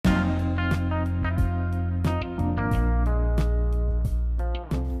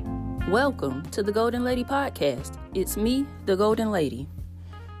Welcome to the Golden Lady Podcast. It's me, the Golden Lady.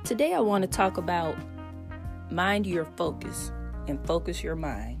 Today I want to talk about mind your focus and focus your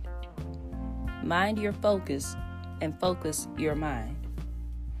mind. Mind your focus and focus your mind.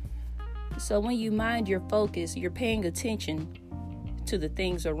 So when you mind your focus, you're paying attention to the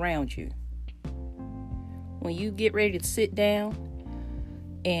things around you. When you get ready to sit down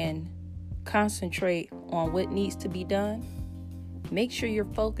and concentrate on what needs to be done, make sure your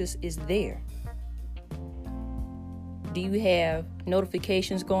focus is there. Do you have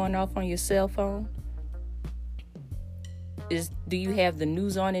notifications going off on your cell phone? Do you have the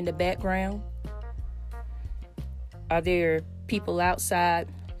news on in the background? Are there people outside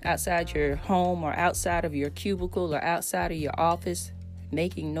your home or outside of your cubicle or outside of your office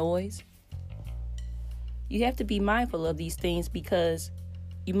making noise? You have to be mindful of these things because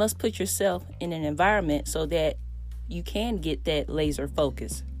you must put yourself in an environment so that you can get that laser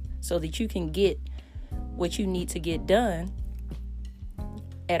focus, so that you can get what you need to get done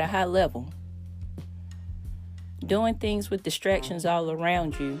at a high level. Doing things with distractions all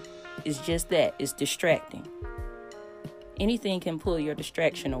around you is just that. It's distracting. Anything can pull your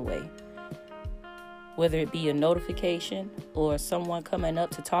distraction away, whether it be a notification or someone coming up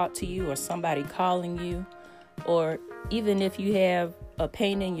to talk to you or somebody calling you, or even if you have a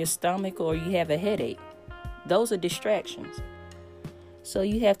pain in your stomach or you have a headache. Those are distractions. So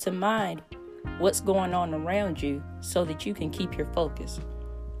you have to mind what's going on around you so that you can keep your focus.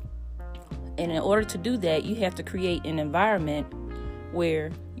 And in order to do that, you have to create an environment where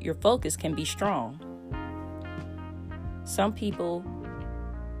your focus can be strong. Some people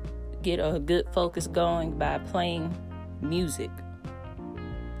get a good focus going by playing music.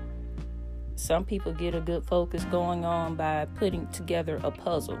 Some people get a good focus going on by putting together a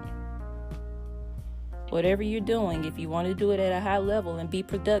puzzle. Whatever you're doing, if you want to do it at a high level and be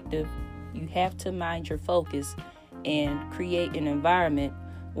productive, you have to mind your focus and create an environment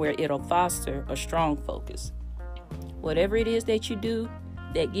where it'll foster a strong focus. Whatever it is that you do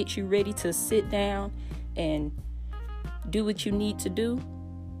that gets you ready to sit down and do what you need to do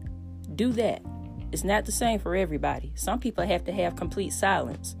that. It's not the same for everybody. Some people have to have complete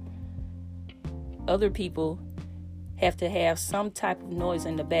silence. Other people have to have some type of noise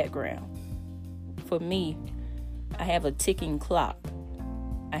in the background. For me, I have a ticking clock.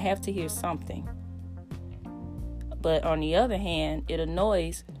 I have to hear something. But on the other hand, it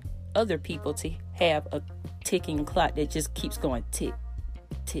annoys other people to have a ticking clock that just keeps going tick,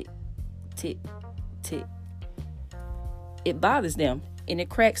 tick, tick, tick. It bothers them and it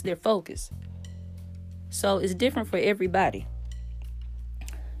cracks their focus. So it's different for everybody.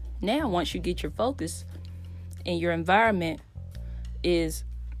 Now, once you get your focus and your environment is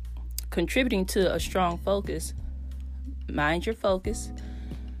contributing to a strong focus, mind your focus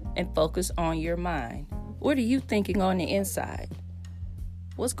and focus on your mind. What are you thinking on the inside?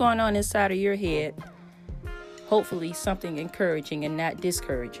 What's going on inside of your head? Hopefully something encouraging and not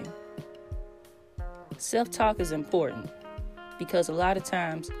discouraging. Self-talk is important because a lot of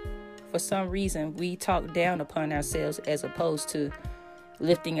times, for some reason, we talk down upon ourselves as opposed to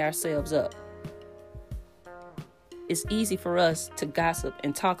lifting ourselves up. It's easy for us to gossip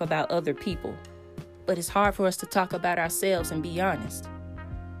and talk about other people, but it's hard for us to talk about ourselves and be honest.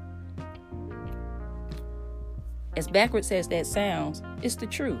 As backwards as that sounds, it's the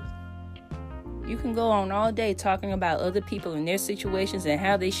truth. You can go on all day talking about other people and their situations and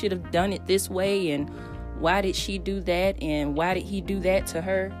how they should have done it this way and why did she do that and why did he do that to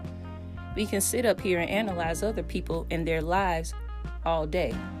her. We can sit up here and analyze other people and their lives all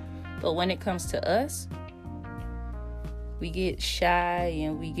day. But when it comes to us, we get shy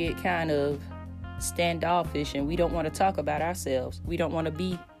and we get kind of standoffish and we don't want to talk about ourselves. We don't want to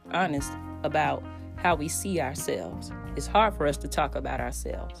be honest about how we see ourselves. It's hard for us to talk about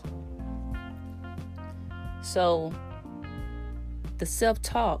ourselves. So the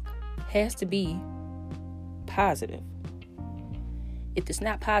self-talk has to be positive. If it's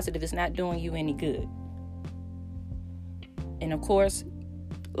not positive, it's not doing you any good. And of course,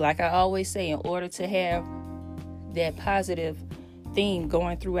 like I always say, in order to have that positive theme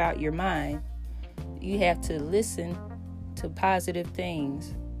going throughout your mind, you have to listen to positive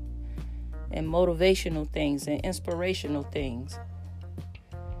things and motivational things and inspirational things,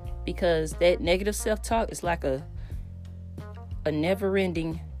 because that negative self-talk is like a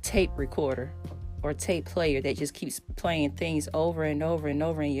never-ending tape recorder or tape player that just keeps playing things over and over and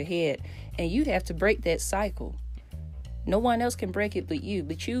over in your head, and you have to break that cycle. No one else can break it but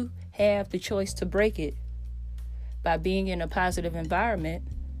you have the choice to break it by being in a positive environment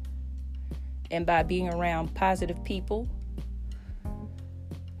and by being around positive people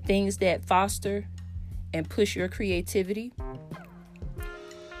things that foster and push your creativity.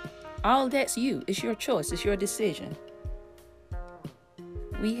 All that's you. It's your choice. It's your decision.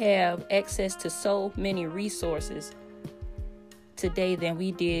 We have access to so many resources today than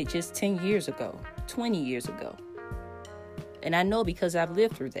we did just 10 years ago, 20 years ago. And I know because I've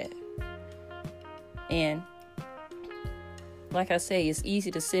lived through that. And like I say, it's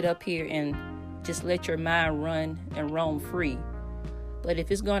easy to sit up here and just let your mind run and roam free. But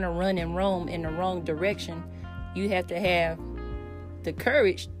if it's going to run and roam in the wrong direction, you have to have the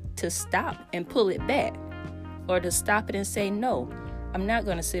courage to stop and pull it back, or to stop it and say, no, I'm not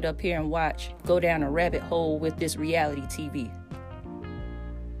going to sit up here and go down a rabbit hole with this reality TV.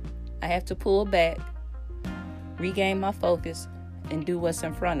 I have to pull back, regain my focus, and do what's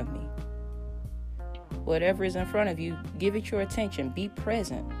in front of me. Whatever is in front of you, give it your attention. Be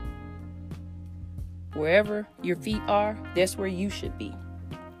present. Wherever your feet are, that's where you should be.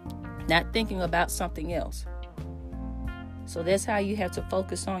 Not thinking about something else. So that's how you have to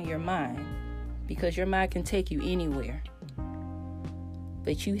focus on your mind, because your mind can take you anywhere.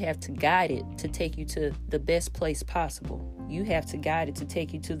 But you have to guide it to take you to the best place possible. You have to guide it to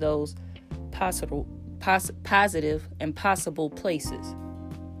take you to those positive and possible places.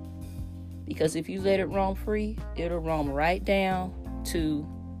 Because if you let it roam free, it'll roam right down to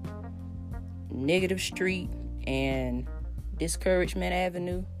Negative Street and Discouragement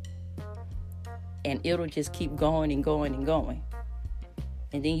Avenue. And it'll just keep going and going and going.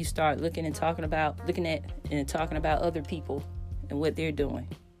 And then you start looking at and talking about other people and what they're doing.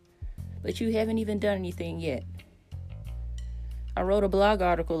 But you haven't even done anything yet. I wrote a blog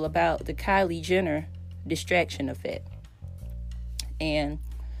article about the Kylie Jenner distraction effect. And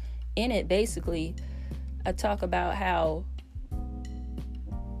in it, basically, I talk about how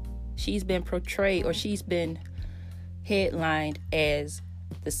she's been portrayed, or she's been headlined as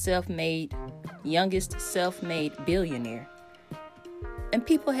the youngest self-made billionaire. And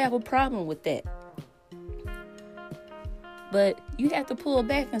people have a problem with that. But you have to pull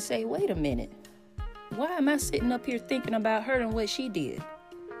back and say, wait a minute. Why am I sitting up here thinking about her and what she did?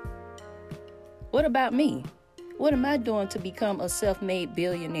 What about me? What am I doing to become a self-made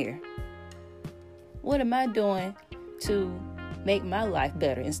billionaire? What am I doing to make my life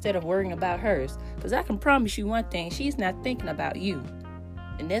better instead of worrying about hers? Because I can promise you one thing, she's not thinking about you.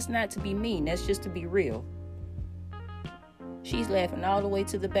 And that's not to be mean, that's just to be real. She's laughing all the way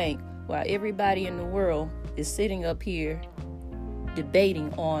to the bank while everybody in the world is sitting up here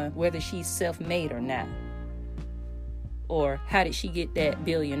debating on whether she's self-made or not. Or how did she get that $1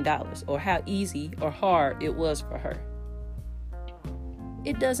 billion? Or how easy or hard it was for her.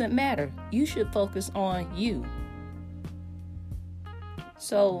 It doesn't matter. You should focus on you.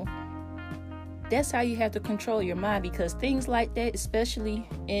 So that's how you have to control your mind, because things like that, especially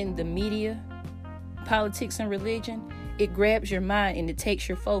in the media, politics, and religion, it grabs your mind and it takes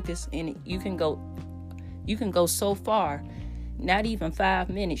your focus, and you can go so far, not even 5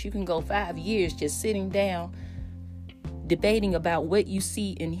 minutes. You can go 5 years just sitting down debating about what you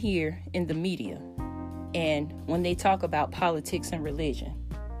see and hear in the media and when they talk about politics and religion.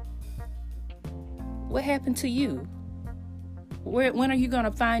 What happened to you? When are you going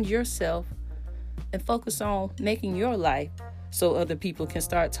to find yourself and focus on making your life so other people can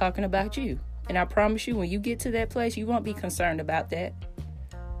start talking about you? And I promise you, when you get to that place, you won't be concerned about that.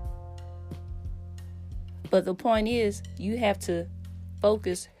 But the point is, you have to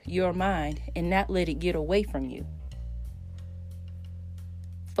focus your mind and not let it get away from you.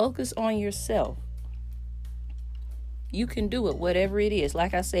 Focus on yourself. You can do it, whatever it is.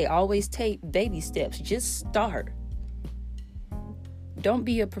 Like I say, always take baby steps. Just start. Don't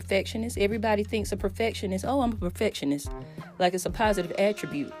be a perfectionist. Everybody thinks a perfectionist, oh, I'm a perfectionist, like it's a positive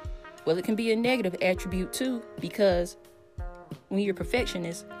attribute. Well, it can be a negative attribute too, because when you're a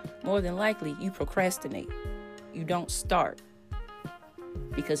perfectionist, more than likely you procrastinate. You don't start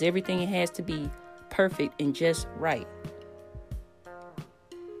because everything has to be perfect and just right.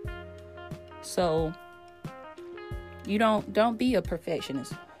 So you don't be a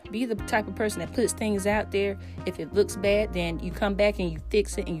perfectionist. Be the type of person that puts things out there. If it looks bad, then you come back and you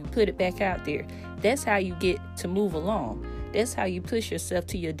fix it and you put it back out there. That's how you get to move along. That's how you push yourself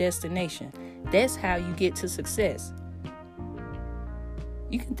to your destination. That's how you get to success.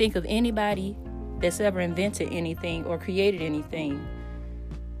 You can think of anybody that's ever invented anything or created anything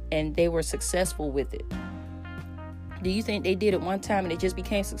and they were successful with it. Do you think they did it one time and it just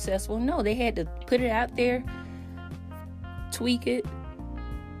became successful? No, they had to put it out there, tweak it,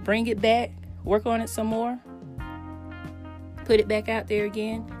 bring it back, work on it some more, put it back out there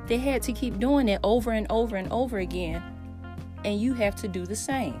again. They had to keep doing it over and over and over again And you have to do the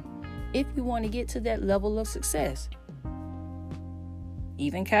same if you want to get to that level of success.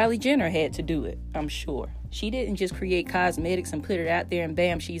 Even Kylie Jenner had to do it, I'm sure. She didn't just create cosmetics and put it out there and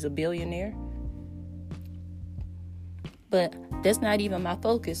bam, she's a billionaire. But that's not even my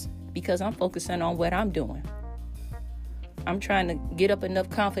focus, because I'm focusing on what I'm doing. I'm trying to get up enough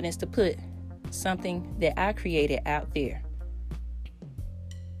confidence to put something that I created out there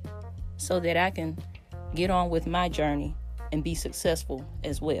so that I can get on with my journey and be successful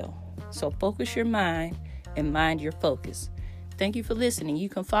as well. So focus your mind and mind your focus. Thank you for listening. You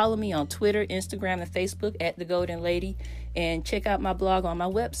can follow me on Twitter, Instagram, and Facebook at The Golden Lady, and check out my blog on my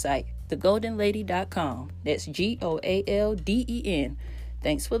website, thegoldenlady.com. That's GOALDEN.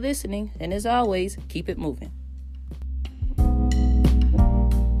 Thanks for listening, and as always, keep it moving.